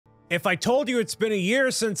If I told you it's been a year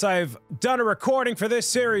since I've done a recording for this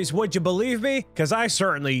series, would you believe me? Because I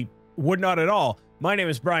certainly would not at all. My name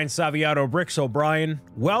is Brian Saviano, BricksOBrian.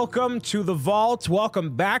 Welcome to the vault.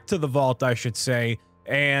 Welcome back to the vault, I should say.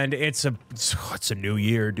 And it's a new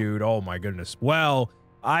year, dude. Oh my goodness. Well,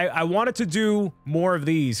 I wanted to do more of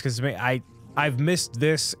these because I've missed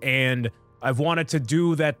this, and I've wanted to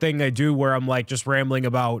do that thing I do where I'm like just rambling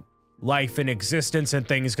about life and existence and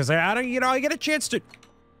things because I don't, I get a chance to.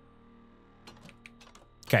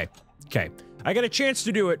 Okay. I get a chance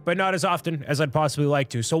to do it, but not as often as I'd possibly like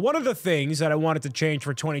to. So one of the things that I wanted to change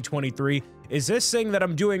for 2023 is this thing that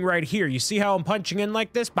I'm doing right here. You see how I'm punching in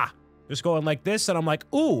like this? Bah. Just going like this, and I'm like,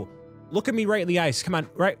 ooh, look at me right in the eyes. Come on,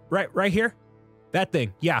 right here. That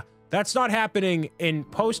thing. Yeah, that's not happening in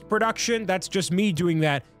post-production. That's just me doing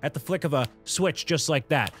that at the flick of a switch, just like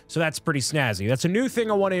that. So that's pretty snazzy. That's a new thing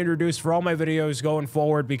I want to introduce for all my videos going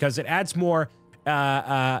forward because it adds more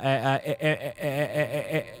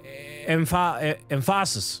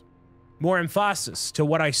emphasis to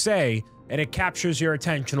what I say, and it captures your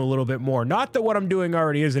attention a little bit more. Not that what I'm doing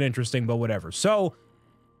already isn't interesting, but whatever. So,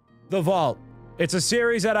 The Vault. It's a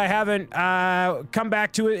series that I haven't come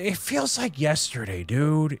back to. It feels like yesterday,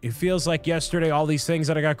 dude. It feels like yesterday, all these things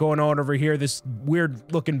that I got going on over here, this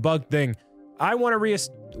weird-looking bug thing. I want to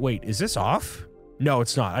wait, is this off? No,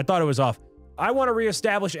 it's not. I thought it was off. I want to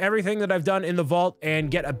reestablish everything that I've done in the vault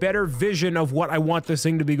and get a better vision of what I want this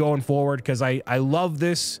thing to be going forward, because I love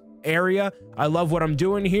this area. I love what I'm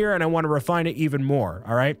doing here, and I want to refine it even more,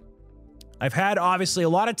 all right? I've had, obviously, a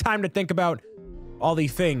lot of time to think about all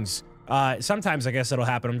these things. Sometimes, I guess it'll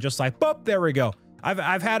happen. I'm just like, boop, there we go.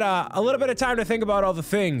 I've had a little bit of time to think about all the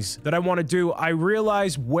things that I want to do. I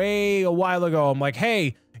realized a while ago, I'm like,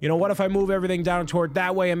 hey, you know, what if I move everything down toward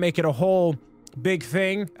that way and make it a whole big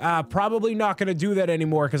thing? Probably not going to do that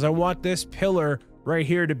anymore because I want this pillar right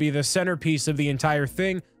here to be the centerpiece of the entire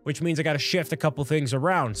thing, which means I got to shift a couple things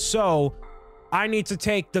around. So I need to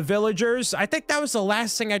take the villagers. I think that was the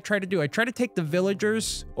last thing I tried to do. I tried to take the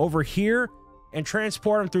villagers over here and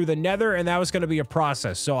transport them through the nether, and that was going to be a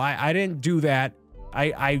process. So I didn't do that.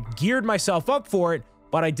 I geared myself up for it,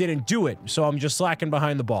 but I didn't do it. So I'm just slacking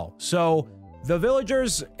behind the ball. So the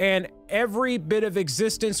villagers and every bit of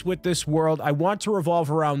existence with this world, I want to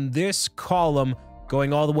revolve around this column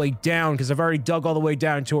going all the way down, because I've already dug all the way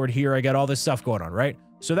down toward here. I got all this stuff going on, right?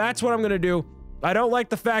 So that's what I'm going to do. I don't like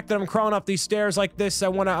the fact that I'm crawling up these stairs like this. I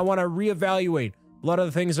want to reevaluate a lot of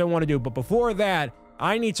the things I want to do. But before that,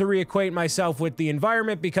 I need to reacquaint myself with the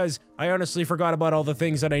environment because I honestly forgot about all the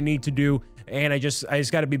things that I need to do, and I just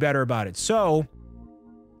got to be better about it. So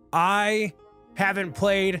I haven't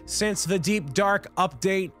played since the Deep Dark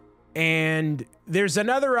update, and there's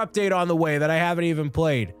another update on the way that I haven't even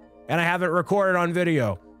played, and I haven't recorded on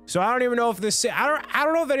video. So I don't even know if this, I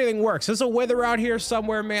don't know if anything works. There's a wither out here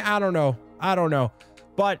somewhere, man. I don't know.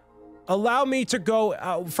 But allow me to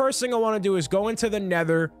go. First thing I want to do is go into the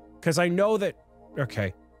nether, because I know that,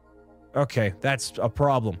 okay, that's a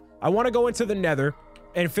problem. I want to go into the nether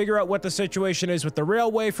and figure out what the situation is with the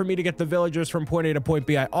railway for me to get the villagers from point A to point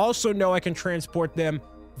B. I also know I can transport them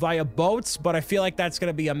via boats, but I feel like that's going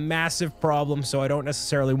to be a massive problem, so I don't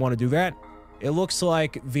necessarily want to do that. It looks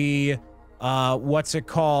like the, what's it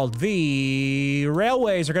called? The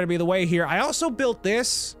railways are going to be the way here. I also built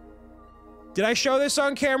this. Did I show this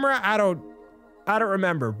on camera? I don't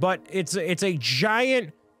remember, but it's a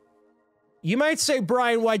giant. You might say,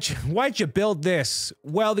 Brian, why'd you build this?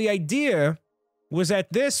 Well, the idea was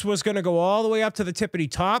that this was going to go all the way up to the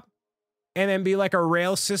tippity top and then be like a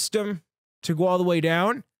rail system to go all the way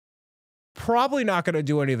down. Probably not going to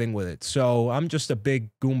do anything with it. So I'm just a big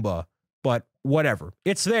Goomba, but whatever.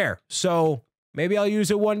 It's there. So maybe I'll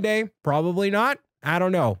use it one day. Probably not. I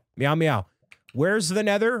don't know. Meow, meow. Where's the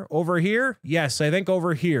nether? Over here? Yes, I think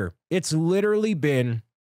over here. It's literally been,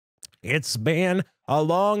 it's been a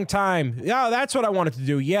long time. Yeah, that's what I wanted to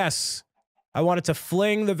do. Yes. I wanted to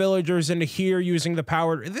fling the villagers into here using the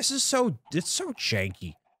power. This is so, it's so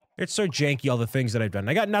janky. It's so janky, all the things that I've done.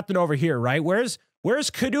 I got nothing over here, right? Where's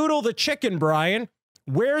Cadoodle the chicken, Brian?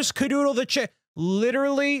 Where's Cadoodle the chicken?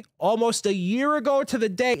 Literally almost a year ago to the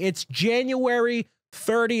day. It's January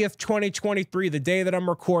 30th, 2023, the day that I'm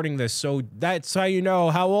recording this. So that's how you know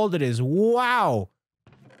how old it is. Wow.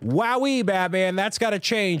 Wowee, Batman. That's got to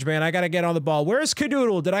change, man. I got to get on the ball. Where's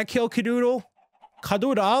Cadoodle? Did I kill Cadoodle?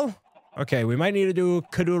 Cadoodle? Okay, we might need to do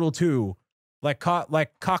Cadoodle 2. Like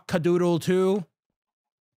Cock-Cadoodle 2.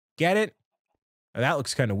 Get it? Oh, that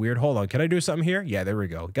looks kind of weird. Hold on. Can I do something here? Yeah, there we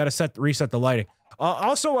go. Got to reset the lighting.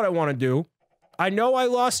 Also, what I want to do, I know I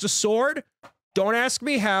lost a sword. Don't ask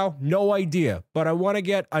me how. No idea. But I want to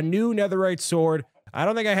get a new netherite sword. I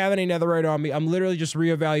don't think I have any netherite on me. I'm literally just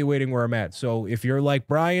reevaluating where I'm at. So if you're like,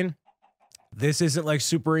 Brian, this isn't like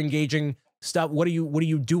super engaging stuff. What are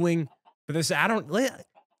you doing for this?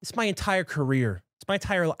 It's my entire career. It's my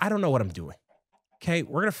entire, I don't know what I'm doing. Okay.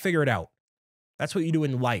 We're going to figure it out. That's what you do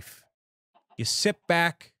in life. You sit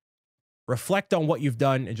back, reflect on what you've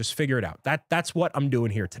done, and just figure it out. That's what I'm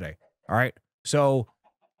doing here today. All right. So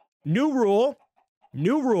new rule.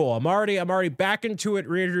 I'm already back into it,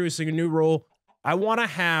 reintroducing a new rule. I want to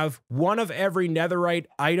have one of every netherite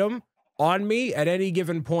item on me at any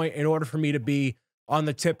given point in order for me to be on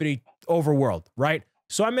the tippity overworld, right?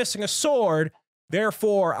 So I'm missing a sword,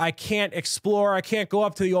 therefore I can't explore, I can't go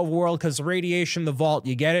up to the overworld because the radiation, the vault,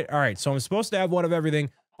 you get it? All right, so I'm supposed to have one of everything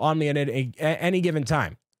on me at any given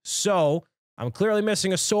time. So I'm clearly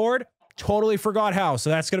missing a sword, totally forgot how, so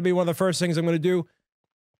that's going to be one of the first things I'm going to do.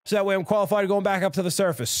 So that way I'm qualified going back up to the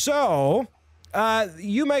surface. So,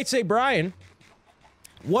 you might say, Brian,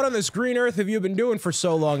 what on this green earth have you been doing for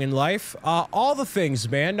so long in life? All the things,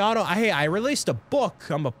 man. Hey, I released a book.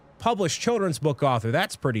 I'm a published children's book author.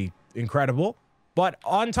 That's pretty incredible. But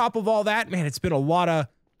on top of all that, man, it's been a lot of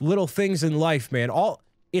little things in life, man.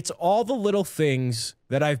 It's all the little things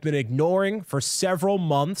that I've been ignoring for several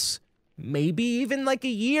months, maybe even like a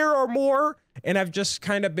year or more. And I've just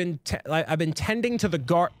kind of been, I've been tending to the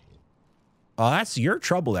garden. Oh, that's your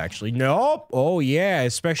trouble, actually. Nope. Oh, yeah,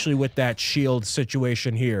 especially with that shield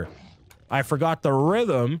situation here. I forgot the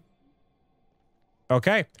rhythm.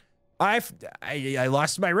 Okay. I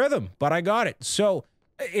lost my rhythm, but I got it. So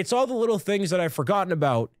it's all the little things that I've forgotten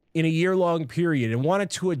about in a year-long period and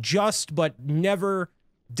wanted to adjust, but never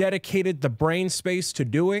dedicated the brain space to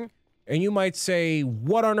doing. And you might say,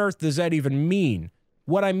 what on earth does that even mean?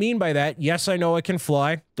 What I mean by that, yes, I know I can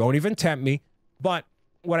fly. Don't even tempt me. But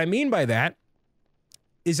what I mean by that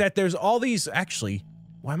is that there's all these, actually,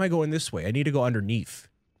 why am I going this way? I need to go underneath.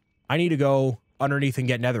 I need to go underneath and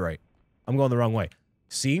get netherite. I'm going the wrong way.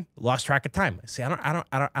 See? Lost track of time. See, I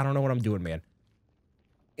don't know what I'm doing, man.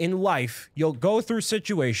 In life, you'll go through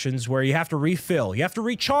situations where you have to refill. You have to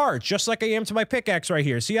recharge, just like I am to my pickaxe right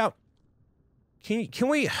here. See how... Can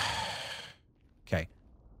we... Okay.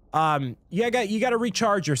 You got to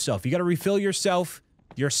recharge yourself. You got to refill yourself,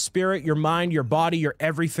 your spirit, your mind, your body, your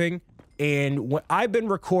everything. And I've been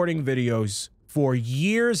recording videos for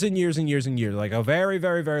years and years and years and years, like a very,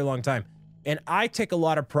 very, very long time. And I take a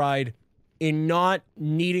lot of pride in not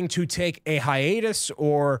needing to take a hiatus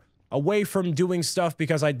or away from doing stuff,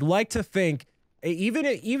 because I'd like to think, even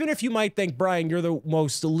if you might think, Brian, you're the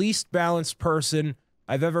most least balanced person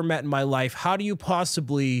I've ever met in my life, how do you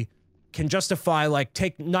possibly can justify like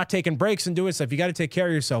not taking breaks and doing stuff? You got to take care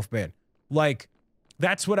of yourself, man. Like,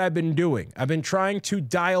 that's what I've been doing. I've been trying to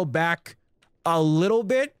dial back a little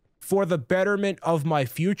bit for the betterment of my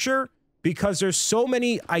future, because there's so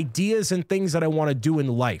many ideas and things that I want to do in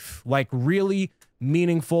life, like really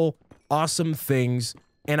meaningful, awesome things.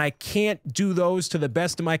 And I can't do those to the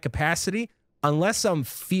best of my capacity unless I'm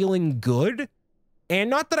feeling good.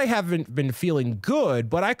 And not that I haven't been feeling good,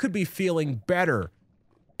 but I could be feeling better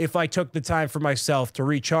if I took the time for myself to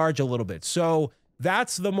recharge a little bit. So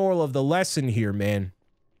that's the moral of the lesson here, man.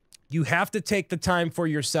 You have to take the time for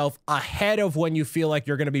yourself ahead of when you feel like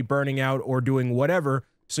you're going to be burning out or doing whatever,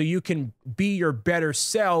 so you can be your better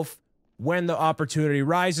self when the opportunity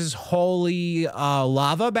rises. Holy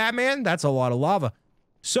lava, Batman? That's a lot of lava.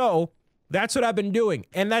 So that's what I've been doing.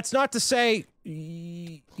 And that's not to say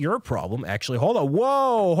your problem, actually. Hold on.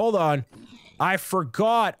 Whoa, hold on. I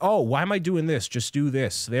forgot. Oh, why am I doing this? Just do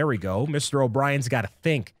this. There we go. Mr. O'Brien's got to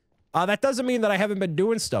think. That doesn't mean that I haven't been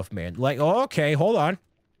doing stuff, man. Like, oh, okay, hold on.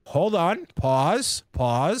 Hold on. Pause.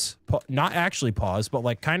 Not actually pause, but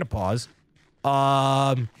like kind of pause.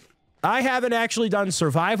 I haven't actually done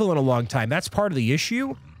survival in a long time. That's part of the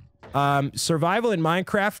issue. Survival in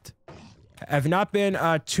Minecraft have not been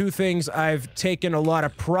two things I've taken a lot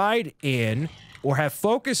of pride in or have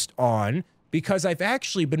focused on, because I've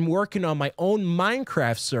actually been working on my own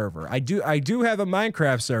Minecraft server. I do have a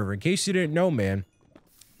Minecraft server, in case you didn't know, man.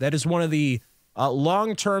 That is one of the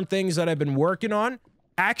long-term things that I've been working on.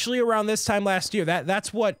 Actually, around this time last year,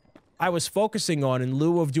 that's what I was focusing on in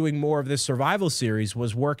lieu of doing more of this survival series,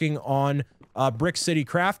 was working on Brick City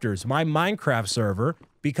Crafters, my Minecraft server,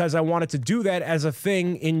 because I wanted to do that as a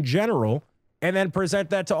thing in general, and then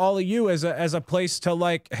present that to all of you as a place to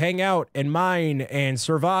like hang out and mine and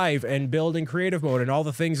survive and build in creative mode and all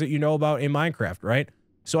the things that you know about in Minecraft, right?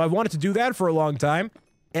 So I wanted to do that for a long time,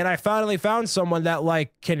 and I finally found someone that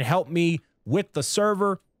like can help me with the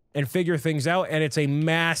server and figure things out, and it's a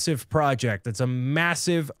massive project. It's a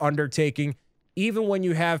massive undertaking. Even when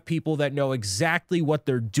you have people that know exactly what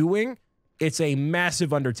they're doing, it's a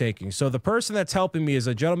massive undertaking. So the person that's helping me is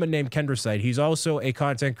a gentleman named Kendrasite. He's also a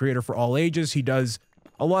content creator for all ages. He does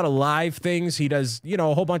a lot of live things. He does, you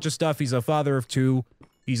know, a whole bunch of stuff. He's a father of 2.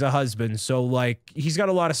 He's a husband. So, like, he's got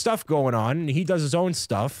a lot of stuff going on. And he does his own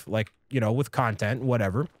stuff, like, you know, with content,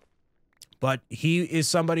 whatever. But he is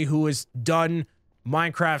somebody who has done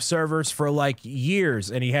Minecraft servers for, like, years.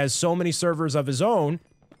 And he has so many servers of his own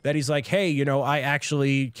that he's like, hey, you know, I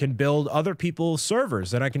actually can build other people's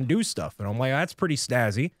servers and I can do stuff. And I'm like, that's pretty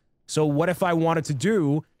snazzy. So what if I wanted to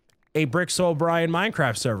do a BricksOBrian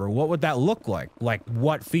Minecraft server? What would that look like? Like,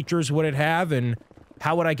 what features would it have? And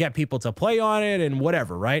how would I get people to play on it and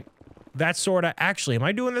whatever, right? That's sort of, actually, am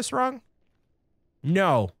I doing this wrong?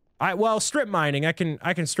 No. Well, strip mining, I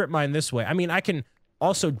can strip mine this way. I mean, I can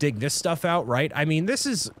also dig this stuff out, right? I mean, this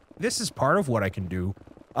is part of what I can do.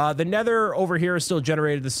 The nether over here is still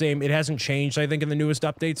generated the same. It hasn't changed, I think, in the newest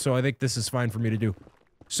update, so I think this is fine for me to do.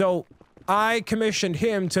 So I commissioned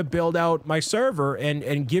him to build out my server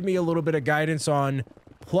and give me a little bit of guidance on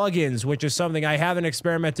plugins, which is something I haven't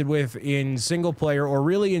experimented with in single player or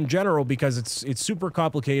really in general because it's super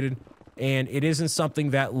complicated and it isn't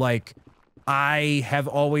something that, like, I have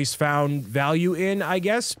always found value in, I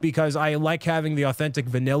guess, because I like having the authentic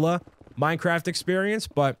vanilla Minecraft experience,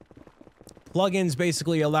 but plugins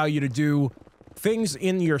basically allow you to do things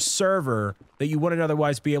in your server that you wouldn't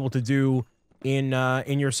otherwise be able to do in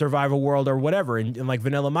your survival world or whatever, in like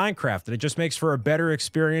vanilla Minecraft. And it just makes for a better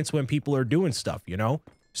experience when people are doing stuff, you know?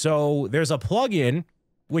 So there's a plugin,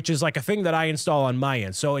 which is like a thing that I install on my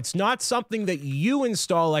end. So it's not something that you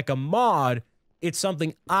install like a mod, it's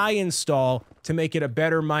something I install to make it a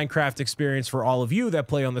better Minecraft experience for all of you that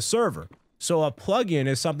play on the server. So a plugin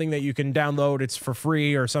is something that you can download. It's for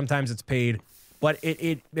free or sometimes it's paid, but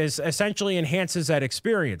it essentially enhances that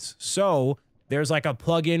experience. So there's like a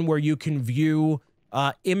plugin where you can view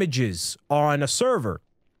images on a server,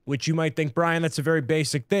 which you might think, Brian, that's a very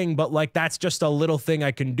basic thing, but like that's just a little thing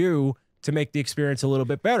I can do to make the experience a little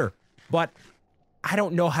bit better. But I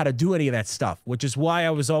don't know how to do any of that stuff, which is why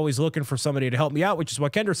I was always looking for somebody to help me out, which is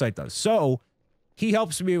what Kendrasite does. So he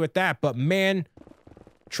helps me with that, but man,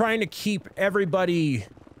 trying to keep everybody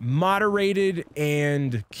moderated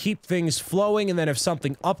and keep things flowing, and then if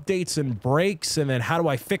something updates and breaks, and then how do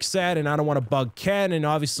I fix that? And I don't want to bug Ken, and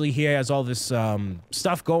obviously he has all this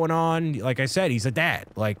stuff going on. Like I said, he's a dad.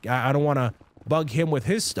 Like, I don't want to bug him with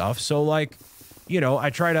his stuff. So, like, you know,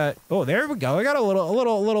 I try to... Oh, there we go. I got a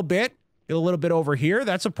little bit. A little bit over here.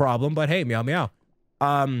 That's a problem, but hey, meow meow.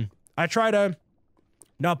 I try to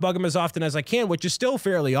not bug him as often as I can, which is still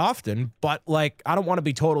fairly often, but like, I don't want to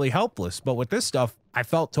be totally helpless. But with this stuff, I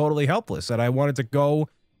felt totally helpless and I wanted to go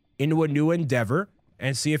into a new endeavor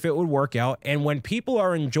and see if it would work out. And when people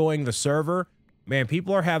are enjoying the server, man,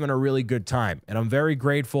 people are having a really good time. And I'm very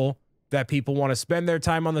grateful that people want to spend their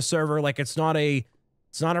time on the server. Like, it's not a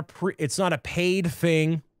paid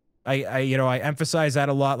thing. You know, I emphasize that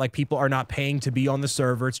a lot. Like, people are not paying to be on the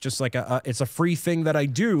server. It's just like it's a free thing that I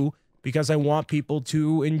do because I want people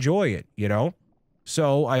to enjoy it, you know?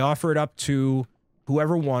 So I offer it up to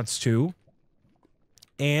whoever wants to,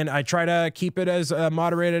 and I try to keep it as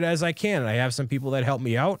moderated as I can. And I have some people that help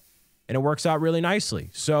me out, and it works out really nicely.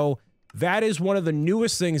 So that is one of the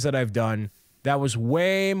newest things that I've done that was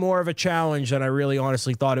way more of a challenge than I really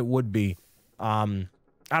honestly thought it would be.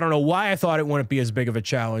 I don't know why I thought it wouldn't be as big of a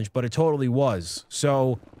challenge, but it totally was.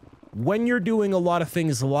 So when you're doing a lot of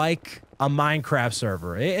things like a Minecraft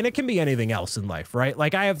server, and it can be anything else in life, right?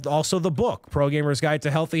 Like, I have also the book, Pro Gamer's Guide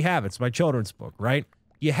to Healthy Habits, my children's book, right?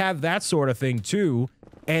 You have that sort of thing too,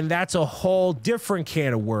 and that's a whole different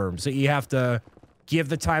can of worms that you have to give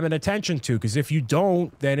the time and attention to, because if you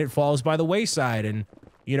don't, then it falls by the wayside. And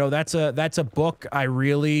you know, that's a book I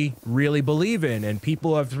really, really believe in, and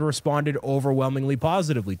people have responded overwhelmingly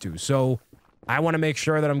positively to. So I want to make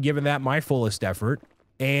sure that I'm giving that my fullest effort.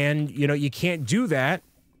 And, you know, you can't do that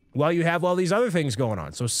while you have all these other things going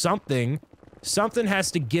on. So something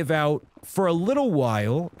has to give out for a little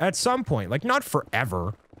while at some point. Like, not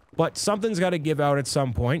forever, but something's got to give out at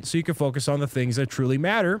some point so you can focus on the things that truly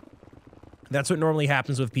matter. That's what normally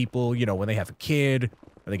happens with people, you know, when they have a kid,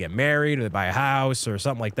 or they get married, or they buy a house, or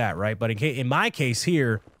something like that, right? But in my case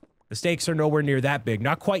here, the stakes are nowhere near that big.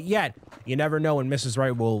 Not quite yet. You never know when Mrs.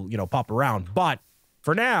 Right will, you know, pop around. But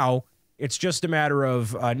for now, it's just a matter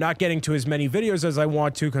of not getting to as many videos as I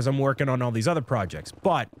want to because I'm working on all these other projects.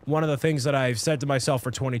 But one of the things that I've said to myself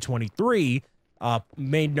for 2023,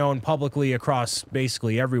 made known publicly across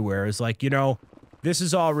basically everywhere, is like, you know, this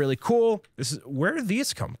is all really cool. Where did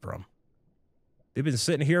these come from? They've been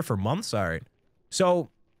sitting here for months. All right. So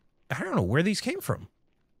I don't know where these came from.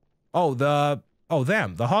 Oh, the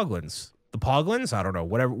Hoglins. The Poglins? I don't know.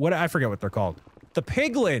 Whatever. What I forget what they're called. The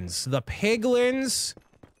Piglins. The Piglins.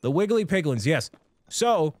 The Wiggly Piglins. Yes.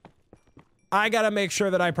 So I gotta make sure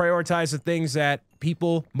that I prioritize the things that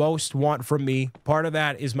people most want from me. Part of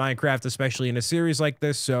that is Minecraft, especially in a series like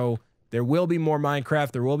this. So there will be more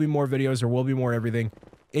Minecraft. There will be more videos. There will be more everything.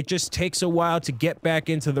 It just takes a while to get back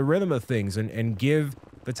into the rhythm of things and give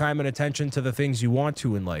the time and attention to the things you want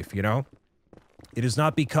to in life, you know? It is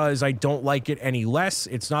not because I don't like it any less.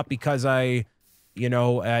 It's not because I, you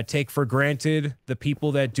know, take for granted the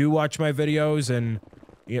people that do watch my videos and,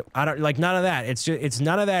 you know, I don't like none of that. It's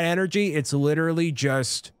none of that energy. It's literally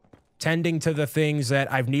just tending to the things that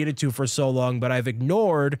I've needed to for so long, but I've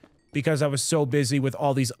ignored because I was so busy with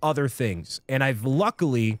all these other things. And I've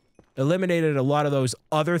luckily eliminated a lot of those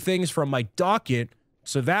other things from my docket,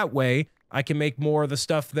 so that way I can make more of the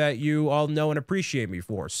stuff that you all know and appreciate me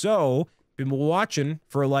for. So, been watching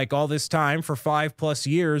for like all this time, for 5+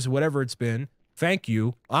 years, whatever it's been. Thank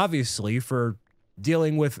you, obviously, for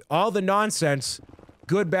dealing with all the nonsense,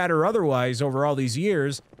 good, bad, or otherwise, over all these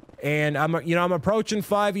years. And I'm approaching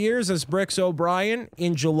 5 years as BricksOBrian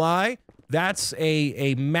in July. That's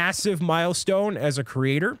a massive milestone as a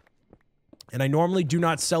creator. And I normally do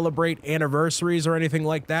not celebrate anniversaries or anything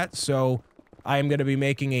like that, so I am going to be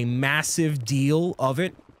making a massive deal of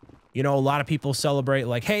it. You know, a lot of people celebrate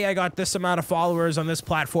like, hey, I got this amount of followers on this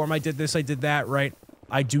platform, I did this, I did that, right?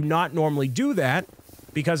 I do not normally do that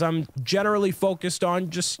because I'm generally focused on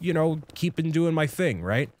just, you know, keeping doing my thing,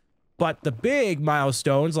 right? But the big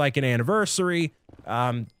milestones, like an anniversary,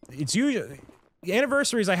 it's usually...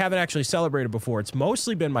 Anniversaries I haven't actually celebrated before. It's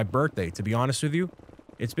mostly been my birthday, to be honest with you.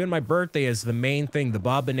 It's been my birthday as the main thing, the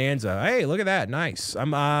Bob Bonanza. Hey, look at that. Nice.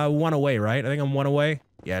 I'm 1 away, right? I think I'm 1 away.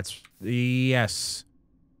 Yeah, it's... Yes.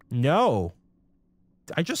 No.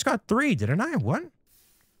 I just got 3, didn't I? What?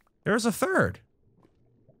 There's a 3rd.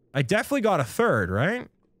 I definitely got a 3rd, right?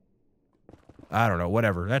 I don't know.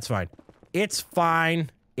 Whatever. That's fine. It's fine.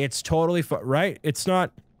 It's totally fine, right? It's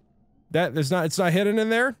not... It's not hidden in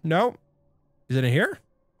there? No. Is it in here?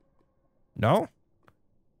 No?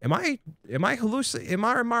 Am I hallucinating?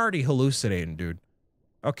 I'm already hallucinating, dude.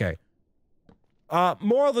 Okay.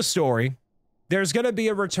 Moral of the story. There's gonna be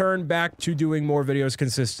a return back to doing more videos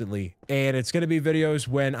consistently. And it's gonna be videos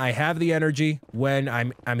when I have the energy, when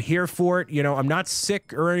I'm here for it. You know, I'm not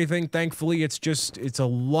sick or anything, thankfully. It's a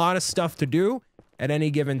lot of stuff to do at any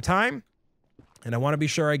given time. And I want to be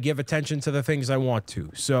sure I give attention to the things I want to.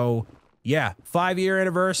 So... yeah, 5-year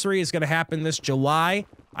anniversary is going to happen this July.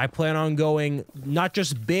 I plan on going not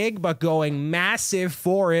just big, but going massive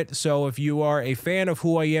for it. So if you are a fan of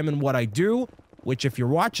who I am and what I do, which if you're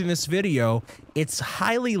watching this video, it's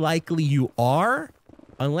highly likely you are,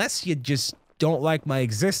 unless you just don't like my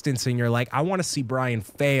existence and you're like, I want to see Brian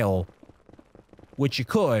fail, which you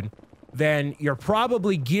could, then you're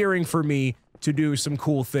probably gearing for me to do some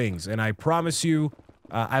cool things. And I promise you,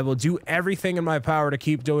 I will do everything in my power to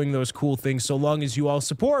keep doing those cool things so long as you all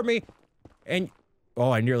support me. And,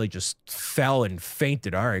 oh, I nearly just fell and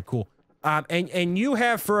fainted. All right, cool. And you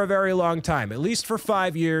have for a very long time, at least for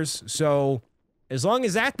 5 years. So as long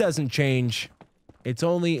as that doesn't change, it's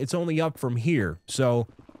only up from here. So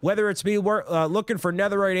whether it's me looking for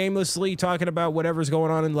netherite aimlessly, talking about whatever's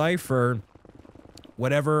going on in life, or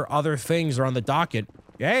whatever other things are on the docket.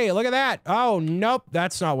 Hey, look at that. Oh, nope,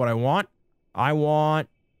 that's not what I want. I want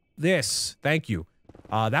this. Thank you.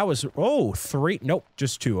 That was, oh, 3. Nope,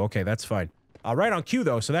 just 2. Okay, that's fine. Right on cue,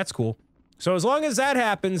 though, so that's cool. So as long as that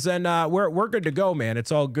happens, then we're good to go, man.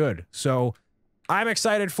 It's all good. So I'm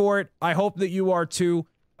excited for it. I hope that you are, too.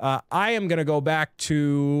 I am going to go back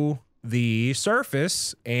to the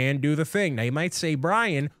surface and do the thing. Now, you might say,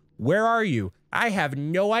 Brian, where are you? I have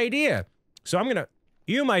no idea. So I'm going to...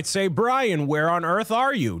 You might say, Brian, where on earth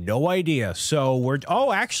are you? No idea. So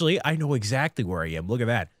oh, actually, I know exactly where I am. Look at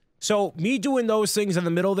that. So me doing those things in the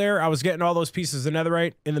middle there, I was getting all those pieces of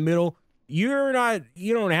netherite in the middle. You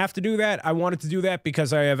don't have to do that. I wanted to do that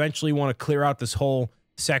because I eventually want to clear out this whole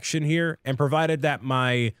section here. And provided that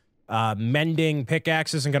my mending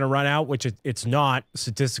pickaxe isn't going to run out, which it's not,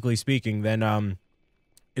 statistically speaking, then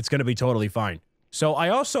it's going to be totally fine. So I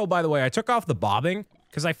also, by the way, I took off the bobbing,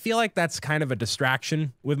 because I feel like that's kind of a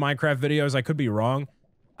distraction with Minecraft videos. I could be wrong.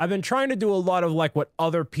 I've been trying to do a lot of like what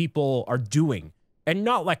other people are doing and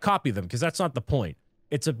not like copy them, because that's not the point.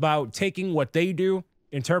 It's about taking what they do,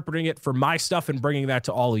 interpreting it for my stuff, and bringing that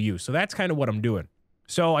to all of you. So that's kind of what I'm doing.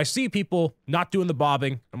 So I see people not doing the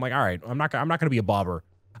bobbing. I'm like, all right, I'm not gonna be a bobber.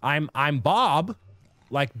 I'm Bob,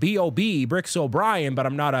 like B-O-B, BricksOBrian, but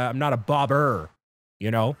I'm not a bobber,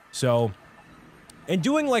 you know? So, and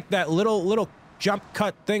doing like that little jump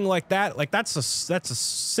cut thing like that, like that's the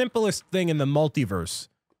simplest thing in the multiverse.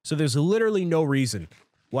 So there's literally no reason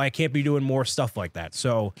why I can't be doing more stuff like that.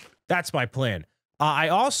 So that's my plan. I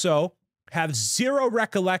also have zero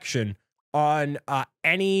recollection on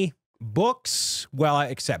any books, well,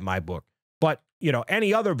 except my book, but you know,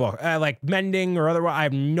 any other book, like Mending or otherwise. I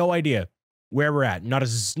have no idea where we're at. Not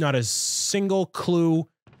a single clue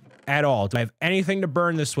at all. Do I have anything to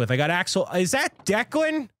burn this with? I got Axel. Is that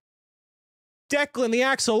Declan? Declan, the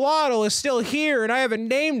axolotl, is still here, and I haven't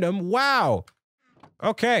named him. Wow.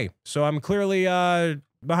 Okay, so I'm clearly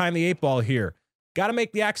behind the 8 ball here. Got to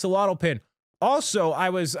make the axolotl pin. Also, I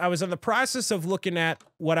was in the process of looking at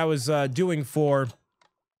what I was doing for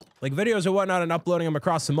like videos or whatnot and uploading them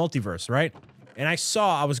across the multiverse, right? And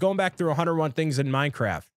I was going back through 101 things in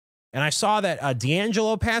Minecraft, and I saw that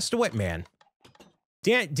D'Angelo passed away. Man,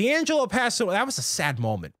 D'Angelo passed away. That was a sad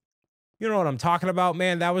moment. You know what I'm talking about,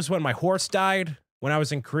 man? That was when my horse died, when I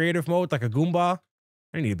was in creative mode, like a Goomba.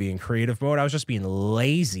 I didn't need to be in creative mode. I was just being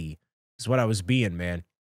lazy, is what I was being, man.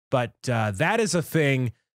 But that is a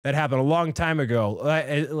thing that happened a long time ago.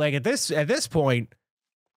 Like at this point,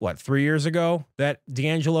 what, 3 years ago, that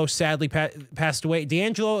D'Angelo sadly passed away.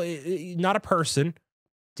 D'Angelo, not a person.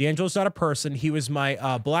 D'Angelo's not a person. He was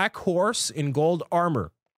my black horse in gold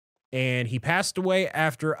armor. And he passed away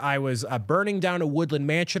after I was burning down a woodland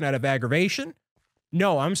mansion out of aggravation.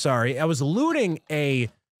 No, I'm sorry. I was looting a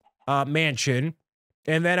mansion.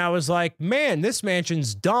 And then I was like, man, this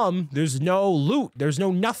mansion's dumb. There's no loot. There's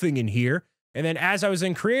no nothing in here. And then as I was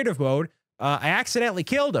in creative mode, I accidentally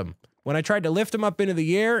killed him. When I tried to lift him up into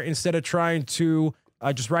the air, instead of trying to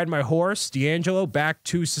just ride my horse, D'Angelo, back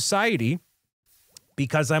to society,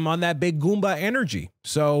 because I'm on that big Goomba energy.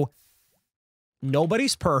 So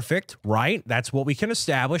nobody's perfect, right? That's what we can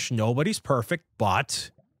establish. Nobody's perfect, but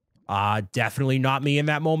definitely not me in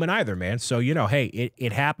that moment either, man. So, you know, hey,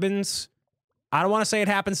 it happens. I don't want to say it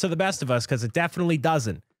happens to the best of us, because it definitely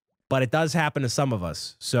doesn't, but it does happen to some of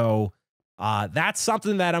us. So that's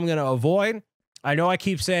something that I'm going to avoid. I know I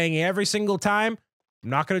keep saying every single time, I'm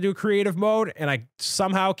not going to do creative mode, and I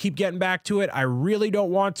somehow keep getting back to it. I really don't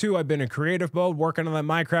want to. I've been in creative mode working on that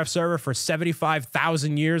Minecraft server for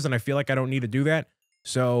 75,000 years, and I feel like I don't need to do that.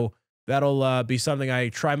 So that'll be something I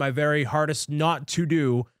try my very hardest not to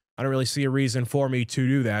do. I don't really see a reason for me to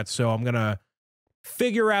do that, so I'm going to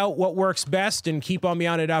figure out what works best and keep on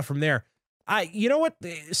beyond it out from there. You know what?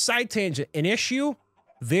 Side tangent, an issue.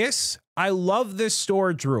 I love this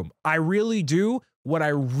storage room. I really do. What I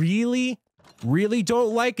really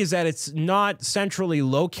don't like is that it's not centrally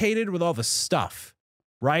located with all the stuff,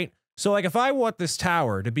 right? So like if I want this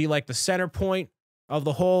tower to be like the center point of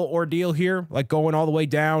the whole ordeal here, like going all the way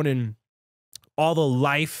down, and all the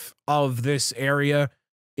life of this area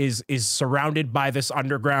is surrounded by this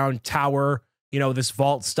underground tower, you know, this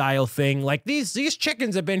vault style thing. Like these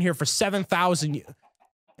chickens have been here for 7,000 years.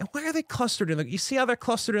 And why are they clustered in the, you see how they're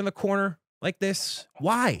clustered in the corner like this?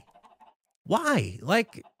 Why?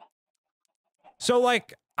 Like, so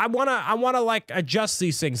like, I wanna like adjust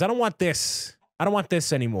these things. I don't want this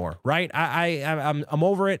anymore, right? I'm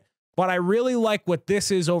over it, but I really like what this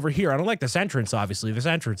is over here. I don't like this entrance, obviously. This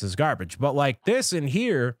entrance is garbage, but like this in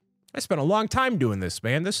here, I spent a long time doing this,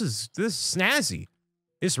 man. This is snazzy.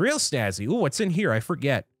 It's real snazzy. Ooh, what's in here? I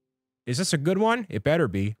forget. Is this a good one? It better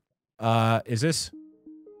be. Is this?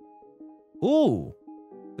 Ooh,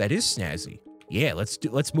 that is snazzy. Yeah,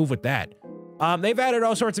 let's move with that. They've added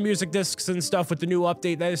all sorts of music discs and stuff with the new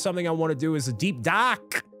update. That is something I want to do, is a deep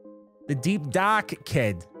dock. The deep dock,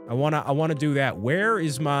 kid. I wanna do that. Where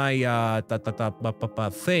is my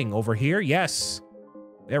thing? Over here? Yes.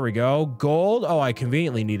 There we go. Gold. Oh, I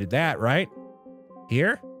conveniently needed that, right?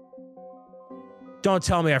 Here? Don't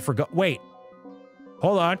tell me I forgot. Wait.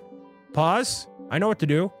 Hold on. Pause. I know what to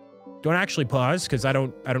do. Don't actually pause, because I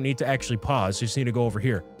don't need to actually pause. Just need to go over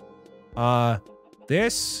here.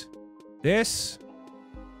 This.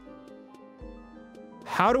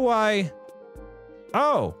 How do I?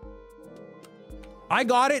 Oh. I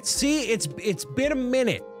got it. See, it's been a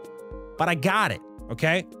minute, but I got it.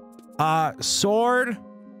 Okay. Sword,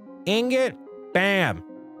 ingot, bam.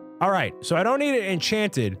 All right. So I don't need it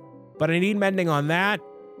enchanted, but I need mending on that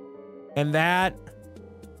and that.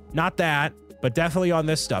 Not that, but definitely on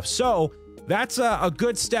this stuff. So that's a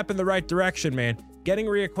good step in the right direction, man. Getting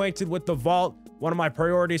reacquainted with the vault, one of my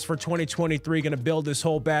priorities for 2023, going to build this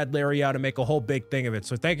whole bad Larry out and make a whole big thing of it.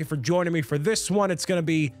 So thank you for joining me for this one. It's going to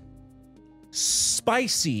be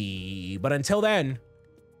spicy. But until then,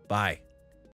 bye.